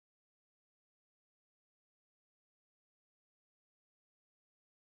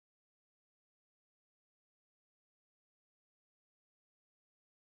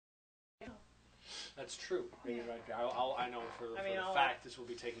That's true. Yeah. I know for a fact this will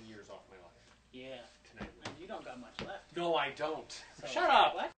be taking years off my life. Yeah. Tonight. And you don't got much left. No, I don't. So, Shut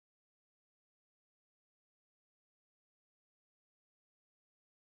up. What?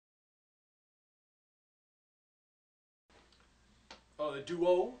 Oh, the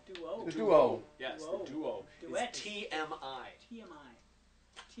duo? Duo. The duo. Yes, Duo. the duo. Duet. It's TMI. TMI.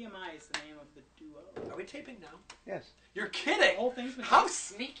 TMI is the name of the duo. Are we taping now? Yes. You're kidding! The whole thing's been How taped.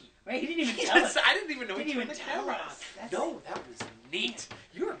 sneaky. Wait, he didn't even tell us. I didn't even know He he didn't turned even the tell camera us. on. That's- No, that was neat.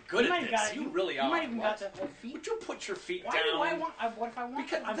 You're You good might at have this. got You it. really are. You might even What? got the whole feet. Would you put your feet Why down? do I want? What if I want?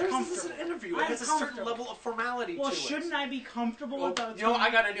 Because I'm this is comfortable. an interview. I'm It has a certain comfortable. level of formality Well, to it. shouldn't I be comfortable Well, with the? you know what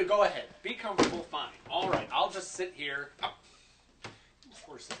I gotta do? Go ahead. Be comfortable, fine. All right, I'll just sit here. Oh.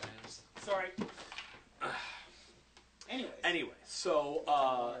 Horse's ass. Sorry. Anyways. So,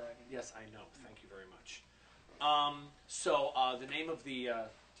 yes, I know. Thank you very much. The name of the,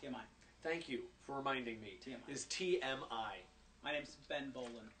 TMI. thank you for reminding me, TMI. is TMI. My name's Ben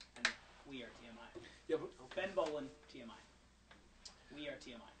Bolin, and we are TMI. Yeah, but, okay. Ben Bolin, TMI. We are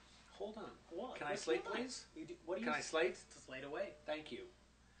TMI. Hold on. What? Can I What's slate, TMI? please? What do you? Can I slate? Slate away, Thank you.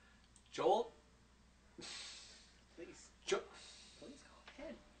 Joel? please. Jo Please go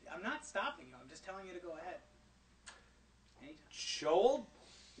ahead. I'm not stopping you. I'm just telling you to go ahead. Anytime. Joel?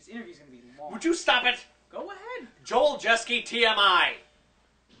 This interview's gonna be long. Would you stop it? Go ahead. Joel Jeske, TMI.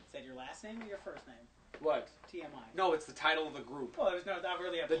 Is that your last name or your first name? What? TMI. No, it's the title of the group. Well, there's not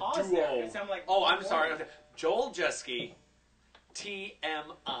really a The pause duo. there. It sounded like. Oh, I'm sorry. Joel Jeske,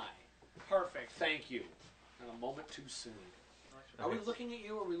 TMI. Perfect. Thank you. Not a moment too soon. Are we looking at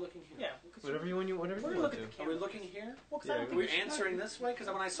you or are we looking here? Yeah. Whatever you want We're to. gonna look at the Are camera. we looking here? Well, 'cause Yeah, I don't Are think we we should- answering this way? Because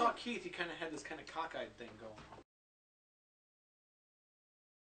when I saw Keith, he kind of had this kind of cockeyed thing going on.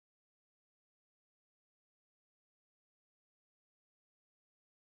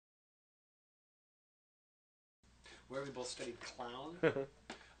 Where we both studied clown.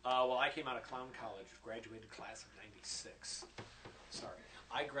 Well, I came out of clown college, graduated class of '96. Sorry.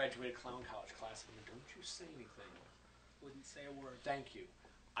 I graduated clown college class of, don't you say anything. Wouldn't say a word. Thank you.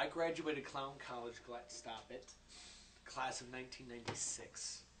 I graduated clown college, stop it, class of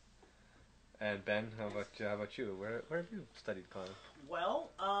 1996. And Ben, how about you? Where have you studied clown? Well,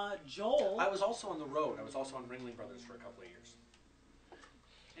 Joel. I was also on the road. I was also on Ringling Brothers for a couple of years.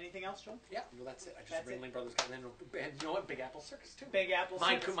 Anything else, Joel? Yeah, no, that's it. I just That's Ringling it? Brothers got and you know what? Big Apple Circus too. Big Apple.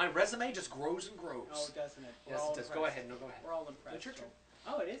 Circus. My resume just grows and grows. Oh, doesn't it? We're Yes, all it does. impressed. Go ahead. No, go ahead. We're all impressed. It's your turn.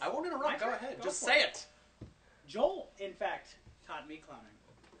 Joel. Oh, it is. I won't interrupt. My Go turn. ahead. Go Just for say it. Joel, in fact, taught me clowning.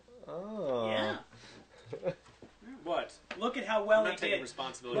 Oh. Yeah. What? Look at how well I'm he not taking did.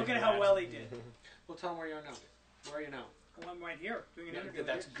 responsibility. Look for at how that. well he did. Well, tell them where you are now. Where are you now? Well, I'm right here doing an interview.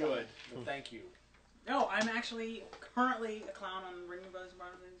 That's with you. good. Well, thank you. No, I'm actually currently a clown on Ringling Brothers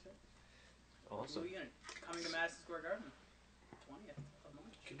Barnum. Awesome. Blue Unit, coming to Madison Square Garden, 20th of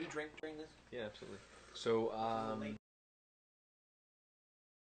March. Can you drink during this? Yeah, absolutely. So,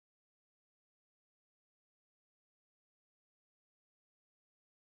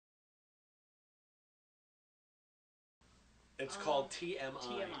 It's called TMI.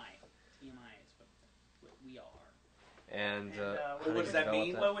 TMI. TMI is what we are. and what does that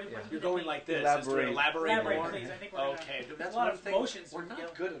mean? Well, what Yeah. does You're that going mean? like this. Elaborate. Elaborate, more. please. I think we're gonna, Okay, there's that's a lot one of thing. motions. We're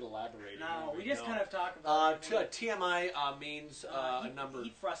not good at elaborating. No, we do just know. kind of talk about it. TMI means a number. He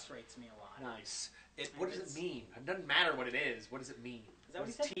frustrates me a lot. Nice. What does it mean? It doesn't matter what it is. What does it mean? Is that what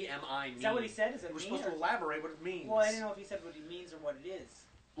he does said? TMI mean? Is that what he said? Is it We're mean supposed to elaborate what it means. Well, I didn't know if he said what he means or what it is.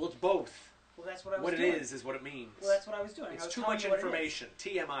 Well, it's both. Well, that's what I was What doing. it is what it means. Well, that's what I was doing. It's I was too telling much you what it is. information.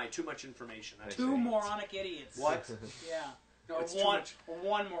 TMI, too much information. That's Two it. moronic idiots. What? Yeah. No, Or it's too one, much. or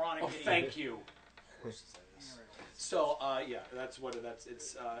one moronic Oh, idiot. thank you. There it is. So, yeah, that's what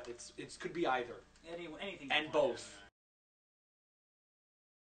it could be either. Anything. And you want. both.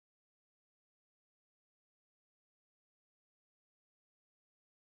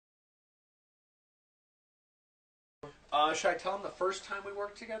 Should I tell them the first time we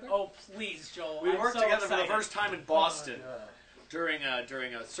worked together? Oh, please, Joel. We I'm worked so together excited. for the first time in Boston during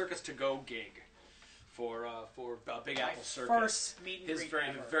a Circus to Go gig for Big My Apple Circus. first meet and His greet very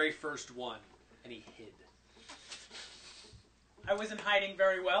ever. very first one, and he hid. I wasn't hiding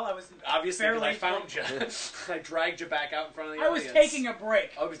very well. I was Obviously, because fairly I found you. I dragged you back out in front of the I was audience. taking a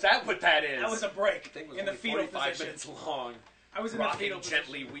break. Oh, is that what that is? That was a break thing was in the only fetal 45 position. minutes long. I was in the Rocking fetal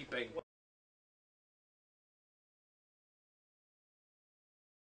gently, position. weeping.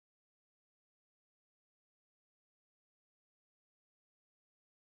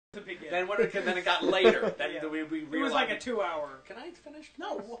 To begin. Then it got later. Then Yeah. we realized. It was like a 2-hour. Can I finish?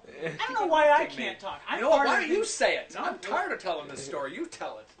 No, I don't know why I can't talk. I'm You know what? part Why of don't the- you say it? No, I'm tired of telling this story. You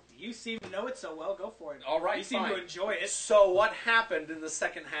tell it. You seem to know it so well. Go for it. All right, You seem fine. to enjoy it. So what happened in the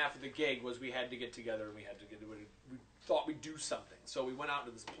second half of the gig was we had to get together and we thought we'd do something. So we went out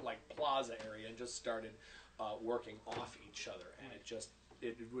into this like plaza area and just started working off each other, and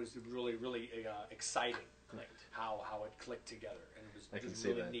it was really exciting. Clicked. How it clicked together, and it was I can just see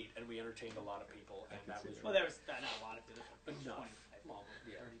really that. neat, and we entertained a lot of people, and that was Well, there was not a lot of people. enough. 25, Well,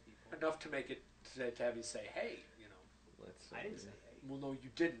 yeah. 30 people. Enough to make it to have you say, "Hey," you know. Let's, I didn't say hey. Well, no, you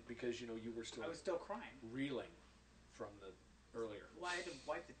didn't, because you know you were still I was still crying. reeling from the earlier. Well, I had to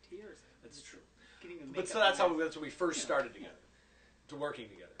wipe the tears. That's true. Getting the But makeup so that's on that's when we first Yeah. started together, to working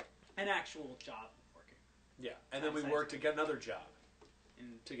together. an actual job working Yeah, and then we worked to get another job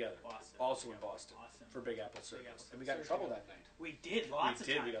in together, Boston. also in Yeah, Boston, Boston. for Big Apple Big Circus, Apple and we got in Circus. trouble that night. We did lots of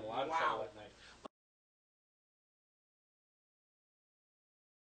We did. times. We got a lot of wow. trouble that night.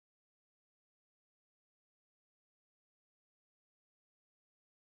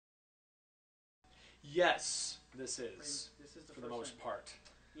 Yes, this is This is the for the first most one. part.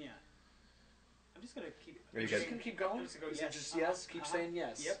 Yeah. I'm just gonna keep. Are you Just good? gonna keep going? I'm just gonna go, Is yes. it just yes? Keep Uh-huh. saying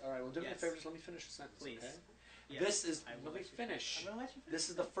yes. Yep. All right. Well, do me a Yes. favor. Just let me finish the sentence, Please. okay? Yes. This is. I will Let me let you finish. I'm gonna let you finish. This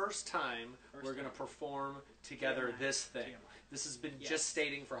is the first time First we're going to time. perform together TMI. this thing. TMI. This has been Yes.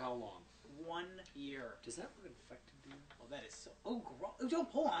 gestating for how long? 1 year. Does that look infected, dude? Oh, that is so. Oh, gross. Oh, don't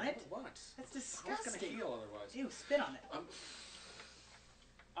pull on it. What? That's How's it going to disgusting. heal otherwise? Ew, spit on it. Um,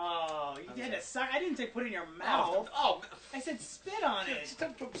 Oh, you I'm had sorry. to suck. I didn't say put it in your mouth. Oh, I said spit on it.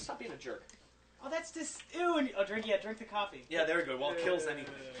 stop being a jerk. Oh, that's just ew. And, oh, drink the coffee. Yeah, there we go. Well, it kills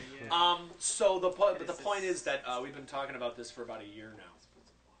anything. Yeah. So the That but the is point is that disgusting. we've been talking about this for about a year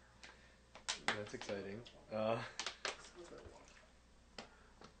now. That's exciting. Just a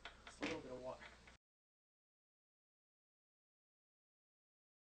little bit of water.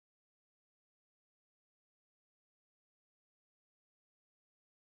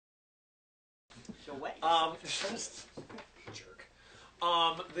 So wet. Jerk.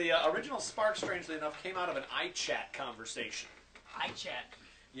 The original spark, strangely enough, came out of an iChat conversation. Eye chat.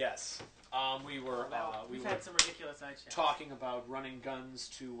 Yes. We were We've had some ridiculous eye chats. talking about running guns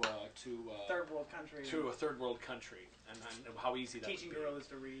to Third world country. to a third world country and how easy that Teaching would be. gorillas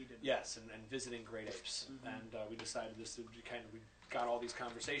to read. And Yes, and visiting great apes. Mhm. And we decided this to we got all these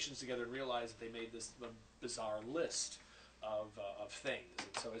conversations together and realized that they made this bizarre list of things.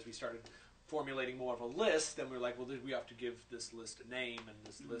 And so as we started formulating more of a list, then we were like, well, we have to give this list a name, and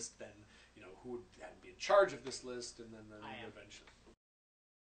this list then, you know, who would have to be in charge of this list, and then I am. eventually.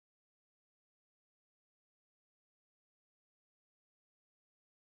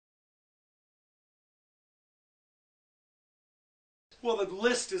 Well, the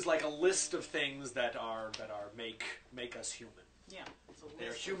list is like a list of things that make us human. yeah, it's a list.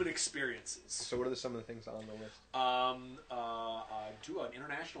 They're human experiences. So what are some of the things on the list? Do an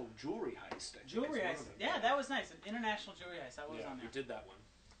international jewelry heist. I think Jewelry is one heist. of them. Yeah, that was nice. An international jewelry heist. That was Yeah, on we there. did that one.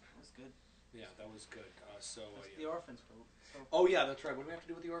 That was good. Yeah, that was good. The Yeah. orphans were so. Oh yeah, that's right. What do we have to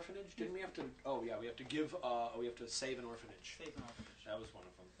do with the orphanage? Didn't we have to? Oh yeah, we have to give. We have to save an orphanage. Safe and orphanage. That was one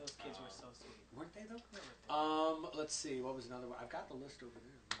of them. Those kids were so sweet. Weren't they though? Where were they? Let's see. What was another one? I've got the list over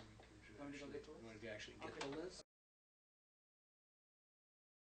there. Want me to go get the list? Want to actually I'll get get the list?